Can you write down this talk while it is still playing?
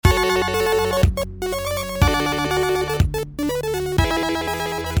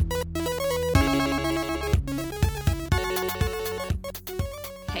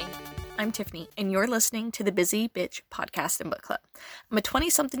I'm Tiffany, and you're listening to the Busy Bitch Podcast and Book Club. I'm a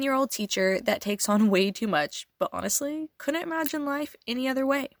 20-something-year-old teacher that takes on way too much, but honestly, couldn't imagine life any other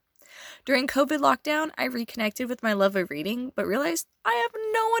way. During COVID lockdown, I reconnected with my love of reading, but realized I have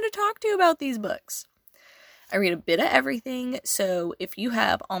no one to talk to about these books. I read a bit of everything, so if you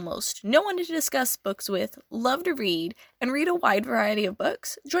have almost no one to discuss books with, love to read, and read a wide variety of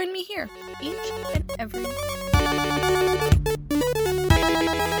books, join me here each and every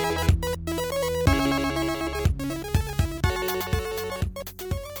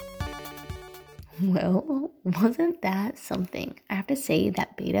Well, wasn't that something? I have to say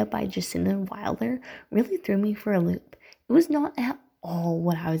that Beta by Jasinda really threw me for a loop. It was not at all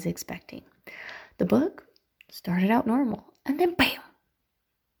what I was expecting. The book started out normal, and then bam!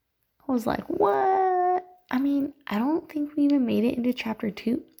 I was like, what? I mean, I don't think we even made it into chapter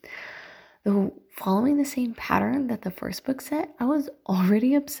 2. Though following the same pattern that the first book set, I was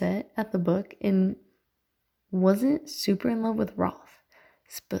already upset at the book and wasn't super in love with Roth.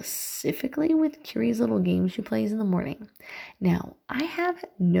 Specifically with Curie's little game she plays in the morning. Now, I have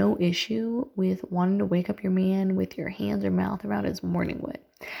no issue with wanting to wake up your man with your hands or mouth around his morning wood.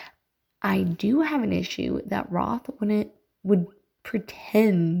 I do have an issue that Roth would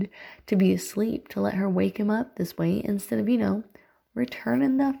pretend to be asleep to let her wake him up this way instead of,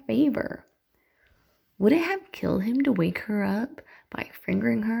 returning the favor. Would it have killed him to wake her up by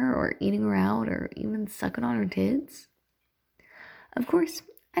fingering her or eating her out or even sucking on her tits? Of course,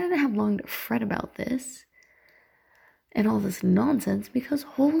 I didn't have long to fret about this and all this nonsense because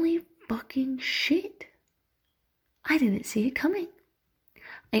holy fucking shit, I didn't see it coming.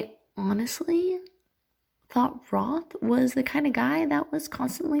 I honestly thought Roth was the kind of guy that was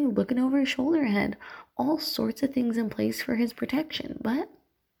constantly looking over his shoulder and had all sorts of things in place for his protection, but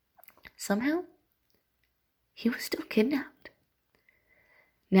somehow he was still kidnapped.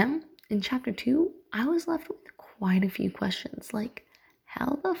 Now, in chapter 2, I was left with quite a few questions, like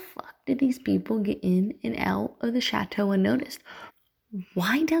how the fuck did these people get in and out of the chateau unnoticed?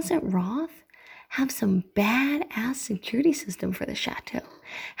 Why doesn't Roth have some badass security system for the chateau?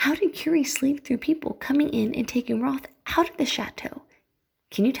 How did Curie sleep through people coming in and taking Roth out of the chateau?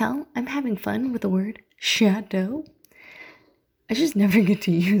 Can you tell I'm having fun with the word chateau? I just never get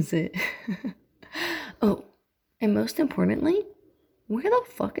to use it. Oh, and most importantly, where the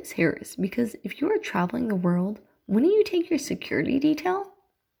fuck is Harris? Because if you are traveling the world, wouldn't you take your security detail?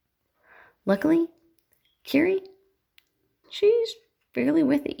 Luckily, Curie, she's fairly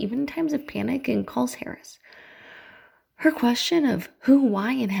with it, even in times of panic, and calls Harris. Her question of who,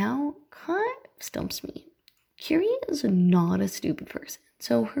 why, and how kind of stumps me. Curie is not a stupid person,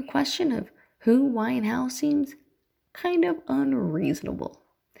 so her question of who, why, and how seems kind of unreasonable.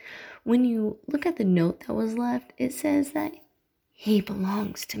 When you look at the note that was left, it says that he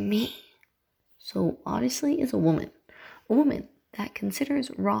belongs to me. So obviously is a woman that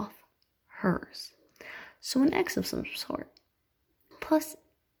considers Roth hers. So an ex of some sort. Plus,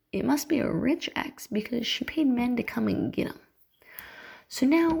 it must be a rich ex because she paid men to come and get him. So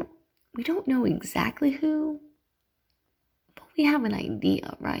now, we don't know exactly who, but we have an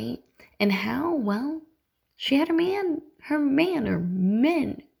idea, right? And how? Well, she had her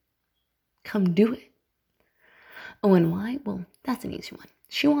men come do it. Oh, and why? Well, that's an easy one.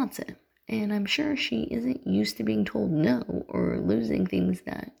 She wants it. And I'm sure she isn't used to being told no or losing things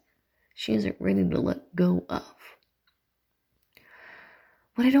that she isn't ready to let go of.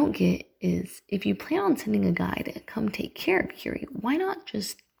 What I don't get is if you plan on sending a guy to come take care of Curie, why not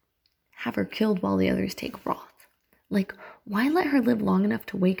just have her killed while the others take Roth? Like, why let her live long enough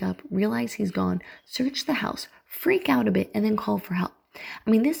to wake up, realize he's gone, search the house, freak out a bit, and then call for help? I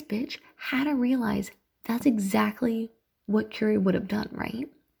mean, this bitch had to realize that's exactly what Curie would have done, right?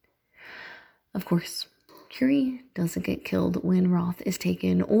 Of course, Curie doesn't get killed when Roth is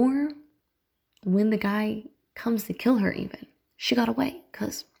taken or when the guy comes to kill her even. She got away,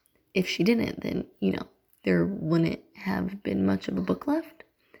 because if she didn't, then, there wouldn't have been much of a book left.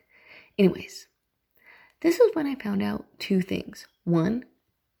 Anyways, this is when I found out 2 things. 1,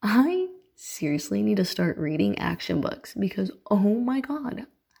 I seriously need to start reading action books because, oh my god,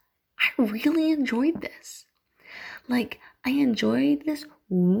 I really enjoyed this. Like, I enjoyed this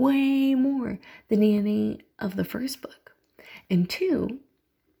way more than any of the first book. And 2,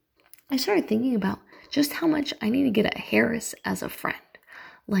 I started thinking about just how much I need to get at Harris as a friend.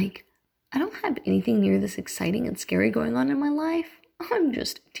 Like, I don't have anything near this exciting and scary going on in my life. I'm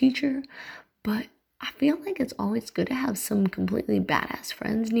just a teacher, but I feel like it's always good to have some completely badass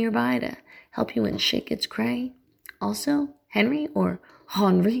friends nearby to help you when shit gets cray. Also, Henry, or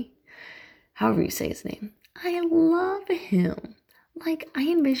Henri, however you say his name, I love him. Like, I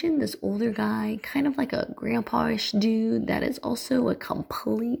envision this older guy, kind of like a grandpa-ish dude that is also a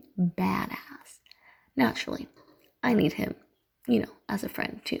complete badass. Naturally, I need him, as a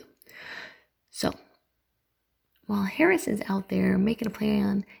friend too. So, while Harris is out there making a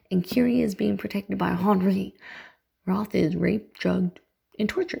plan and Curie is being protected by Henri, Roth is raped, drugged, and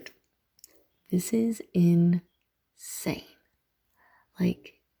tortured. This is insane.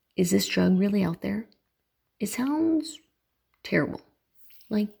 Like, is this drug really out there? It sounds terrible.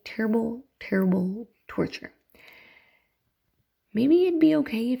 Like terrible, terrible torture. Maybe it'd be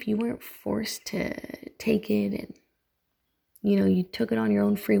okay if you weren't forced to take it and, you took it on your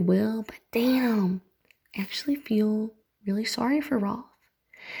own free will, but damn, I actually feel really sorry for Roth.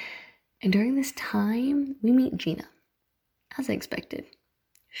 And during this time, we meet Gina, as I expected.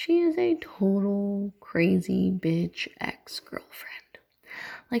 She is a total crazy bitch ex-girlfriend.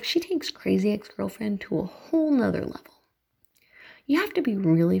 Like, she takes crazy ex-girlfriend to a whole nother level. You have to be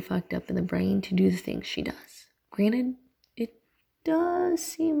really fucked up in the brain to do the things she does. Granted, it does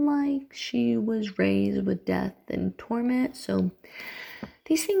seem like she was raised with death and torment, so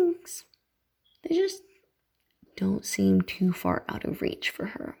these things, they just don't seem too far out of reach for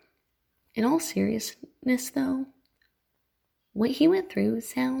her. In all seriousness, though, what he went through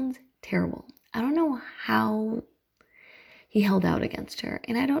sounds terrible. I don't know how he held out against her,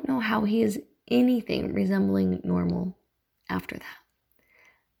 and I don't know how he is anything resembling normal after that.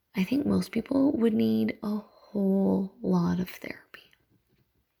 I think most people would need a whole lot of therapy.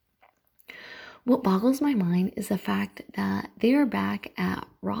 What boggles my mind is the fact that they are back at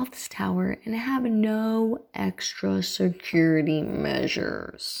Roth's tower and have no extra security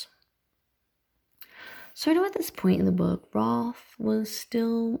measures. So I know at this point in the book, Roth was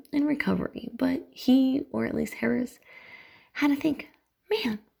still in recovery, but he, or at least Harris, had to think,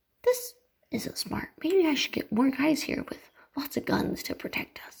 man, this isn't smart. Maybe I should get more guys here with lots of guns to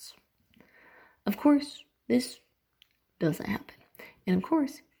protect us. Of course, this doesn't happen. And of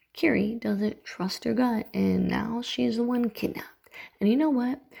course, Curie doesn't trust her gut, and now she's the one kidnapped. And you know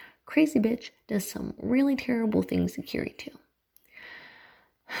what? Crazy bitch does some really terrible things to Curie too.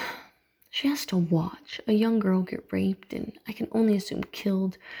 She has to watch a young girl get raped, and I can only assume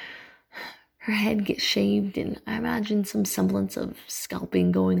killed. Her head gets shaved, and I imagine some semblance of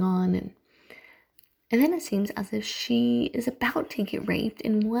scalping going on, and then it seems as if she is about to get raped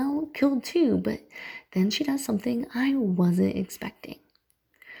and, well, killed too, but then she does something I wasn't expecting.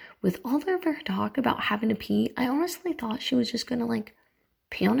 With all of her talk about having to pee, I honestly thought she was just gonna,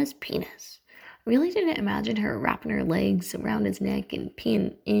 pee on his penis. I really didn't imagine her wrapping her legs around his neck and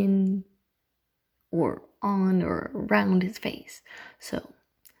peeing in or on or around his face. So,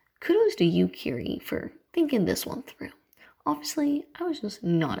 kudos to you, Curie, for thinking this one through. Obviously, I was just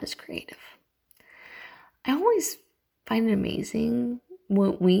not as creative. I always find it amazing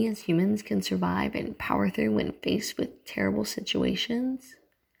what we as humans can survive and power through when faced with terrible situations.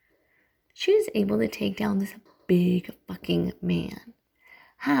 She was able to take down this big fucking man,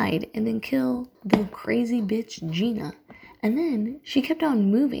 hide, and then kill the crazy bitch Gina. And then she kept on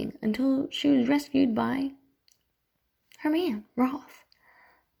moving until she was rescued by her man, Roth.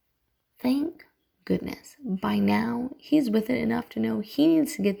 Thank goodness. By now, he's with it enough to know he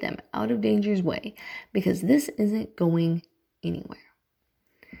needs to get them out of danger's way because this isn't going anywhere.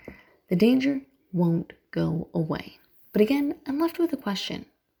 The danger won't go away. But again, I'm left with a question.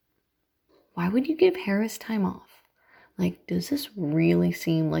 Why would you give Harris time off? Does this really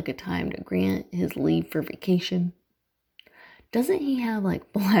seem like a time to grant his leave for vacation? Doesn't he have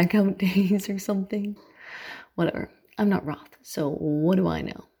blackout days or something? Whatever. I'm not Roth, so what do I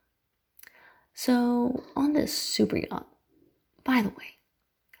know? So, on this super yacht, by the way,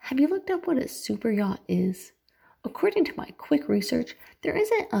 have you looked up what a super yacht is? According to my quick research, there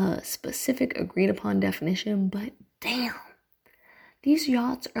isn't a specific agreed upon definition, but damn, these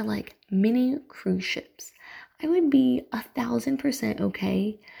yachts are like mini cruise ships. I would be 1,000%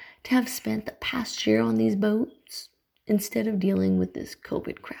 okay to have spent the past year on these boats instead of dealing with this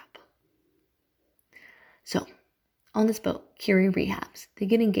COVID crap. So, on this boat, Curie rehabs, they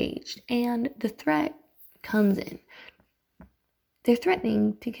get engaged, and the threat comes in. They're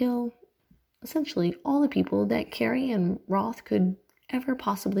threatening to kill essentially all the people that Carrie and Roth could ever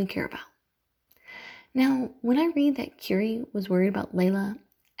possibly care about. Now, when I read that Curie was worried about Layla,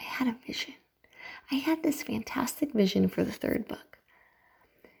 I had a vision. I had this fantastic vision for the third book.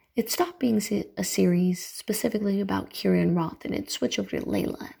 It stopped being a series specifically about Curie and Roth, and it switched over to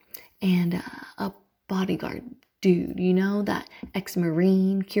Layla and a bodyguard dude, that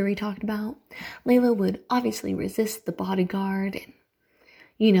ex-Marine Curie talked about. Layla would obviously resist the bodyguard and,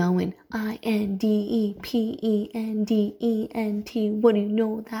 And INDEPENDENT, what do you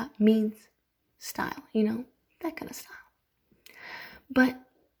know that means? Style, that kind of style. But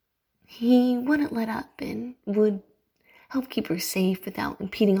he wouldn't let up and would help keep her safe without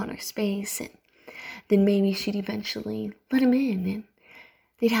impeding on her space, and then maybe she'd eventually let him in, and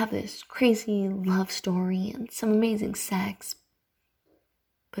they'd have this crazy love story and some amazing sex.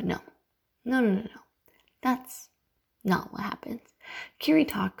 But no. That's not what happens. Curie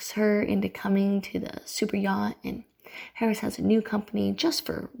talks her into coming to the super yacht, and Harris has a new company just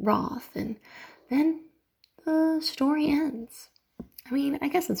for Roth, and then the story ends. I mean, I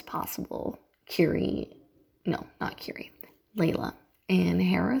guess it's possible Layla and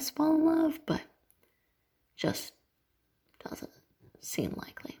Harris fall in love, but just doesn't seem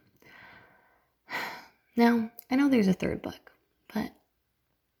likely. Now, I know there's a third book, but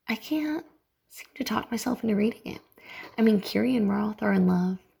I can't seem to talk myself into reading it. I mean, Curie and Roth are in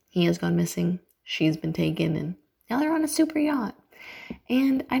love. He has gone missing. She's been taken, and now they're on a super yacht.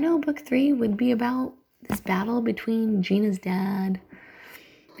 And I know book 3 would be about this battle between Gina's dad,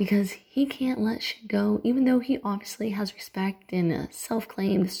 because he can't let shit go, even though he obviously has respect and a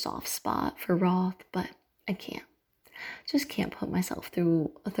self-claimed soft spot for Roth, but I can't. Just can't put myself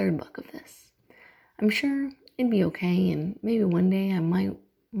through a third book of this. I'm sure it'd be okay, and maybe one day I might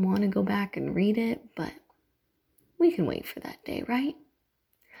want to go back and read it, but we can wait for that day, right?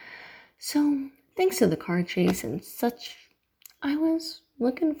 So, thanks to the car chase and such, I was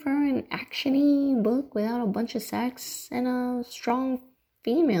looking for an action-y book without a bunch of sex and a strong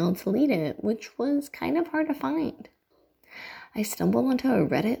female to lead it, which was kind of hard to find. I stumbled onto a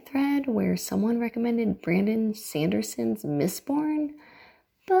Reddit thread where someone recommended Brandon Sanderson's Mistborn,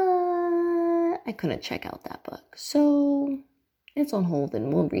 but I couldn't check out that book, so it's on hold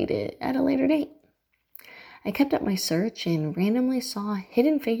and we'll read it at a later date. I kept up my search and randomly saw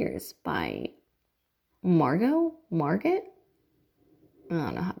Hidden Figures by Margot? I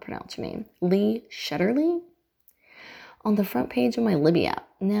don't know how to pronounce her name. Lee Shetterly on the front page of my Libby app.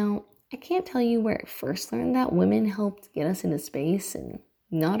 Now, I can't tell you where I first learned that women helped get us into space, and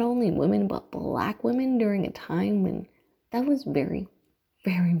not only women, but Black women during a time when that was very,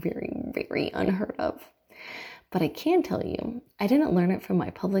 very, very, very unheard of. But I can tell you, I didn't learn it from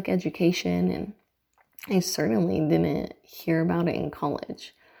my public education, and I certainly didn't hear about it in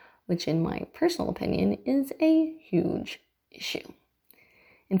college, which in my personal opinion is a huge issue.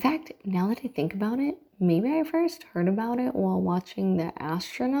 In fact, now that I think about it, maybe I first heard about it while watching the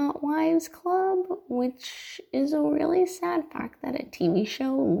Astronaut Wives Club, which is a really sad fact that a TV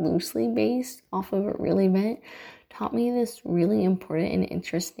show loosely based off of a real event taught me this really important and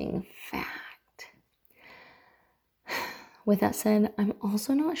interesting fact. With that said, I'm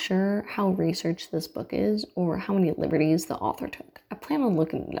also not sure how researched this book is or how many liberties the author took. I plan on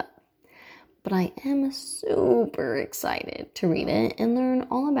looking it up. But I am super excited to read it and learn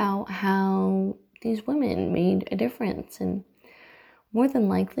all about how these women made a difference and more than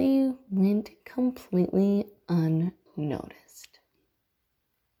likely went completely unnoticed.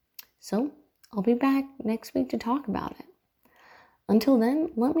 So I'll be back next week to talk about it. Until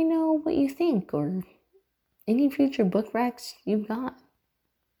then, let me know what you think or any future book recs you've got.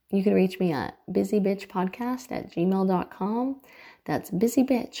 You can reach me at busybitchpodcast@gmail.com. That's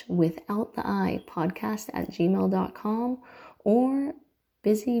busybitch without the I podcast@gmail.com or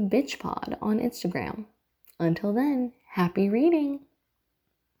busybitchpod on Instagram. Until then, happy reading.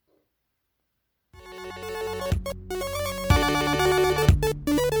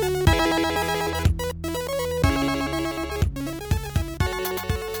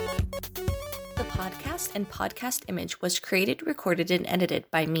 The podcast and podcast image was created, recorded, and edited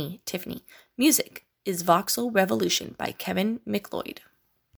by me, Tiffany. Music is Voxel Revolution by Kevin McLeod.